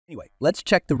Anyway, let's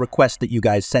check the requests that you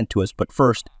guys sent to us, but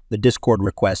first, the Discord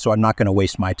requests, so I'm not going to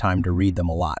waste my time to read them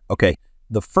a lot. Okay,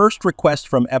 the first request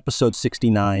from episode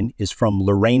 69 is from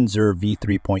Lorenzer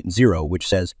V3.0, which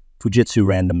says, Fujitsu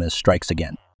randomness strikes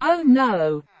again. Oh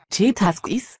no!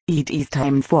 T-task is, it is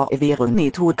time for a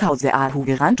verone to cause a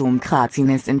random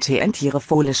craziness in TLauncher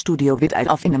full studio with all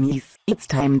of enemies. It's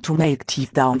time to make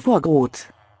teeth down for good.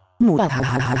 Why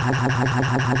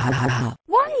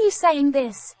are you saying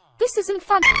this? This isn't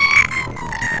fun.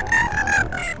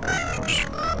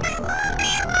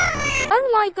 Oh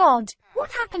my god,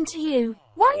 what happened to you?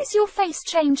 Why is your face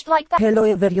changed like that? Hello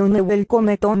everyone,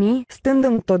 welcome to me.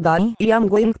 Standing today, I am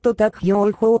going to take you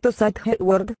all how to set head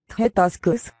word, head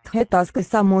tasks. Head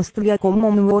tasks are mostly a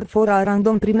common word for a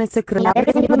random premise.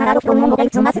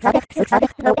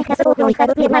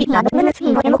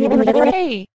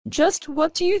 Hey, just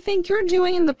what do you think you're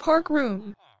doing in the park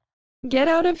room? Get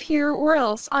out of here or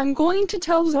else I'm going to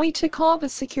tell Zoe to call the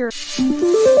security.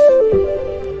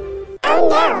 Oh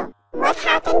no! What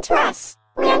happened to us?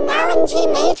 We are now in G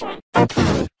major.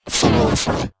 Okay,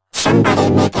 seriously.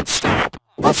 Somebody make it stop.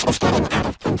 This is getting out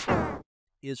of control.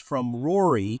 Is from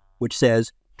Rory, which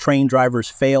says, train drivers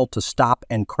fail to stop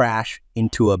and crash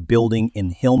into a building in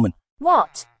Hillman.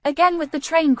 What? Again with the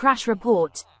train crash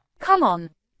report? Come on.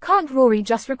 Can't Rory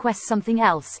just request something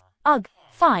else? Ugh,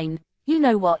 fine. You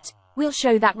know what? We'll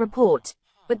show that report.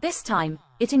 But this time,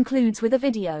 it includes with a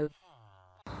video.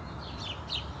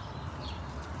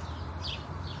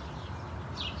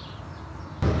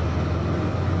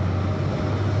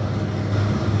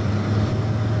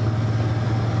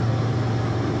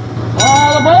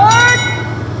 All aboard!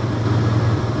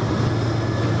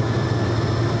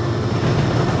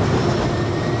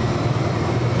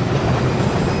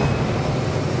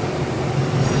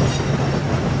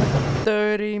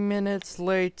 Minutes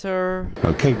later.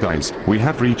 Okay guys, we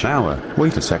have reached our...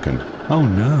 Wait a second. Oh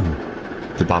no.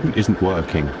 The button isn't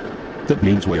working. That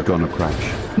means we're gonna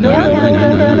crash. No.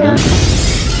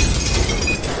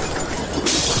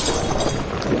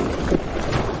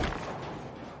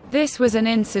 This was an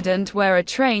incident where a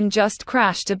train just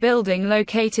crashed a building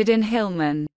located in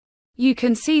Hillman. You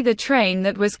can see the train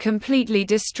that was completely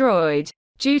destroyed,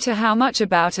 due to how much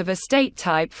about of a state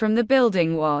type from the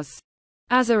building was.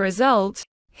 As a result,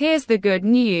 here's the good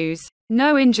news,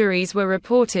 no injuries were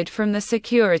reported from the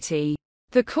security.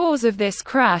 The cause of this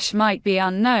crash might be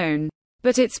unknown,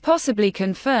 but it's possibly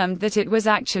confirmed that it was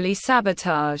actually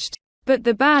sabotaged. But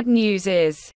the bad news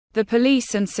is, the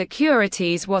police and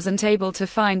securities wasn't able to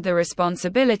find the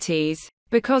responsibilities,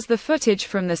 because the footage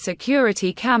from the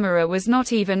security camera was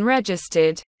not even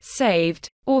registered, saved,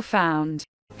 or found.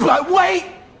 But wait!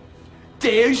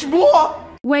 There's more!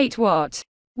 Wait, what?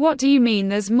 What do you mean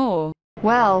there's more?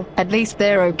 Well, at least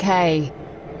they're okay.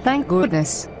 Thank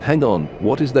goodness. Hang on,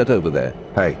 what is that over there?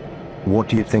 Hey, what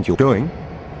do you think you're doing?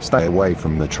 Stay away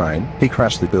from the train. He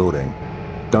crashed the building.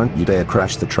 Don't you dare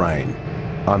crash the train.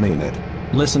 I mean it.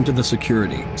 Listen to the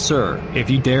security. Sir, if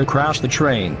you dare crash the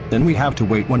train, then we have to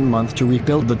wait 1 month to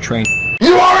rebuild the train.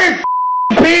 You are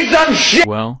a piece of shit!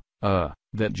 Well,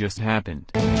 that just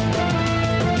happened.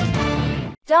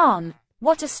 Darn,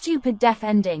 what a stupid death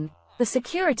ending. The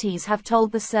securities have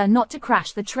told the sir not to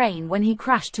crash the train when he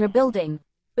crashed to a building.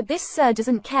 But this sir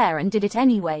doesn't care and did it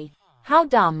anyway. How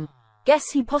dumb.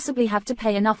 Guess he possibly have to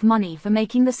pay enough money for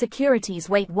making the securities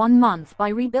wait 1 month by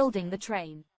rebuilding the train.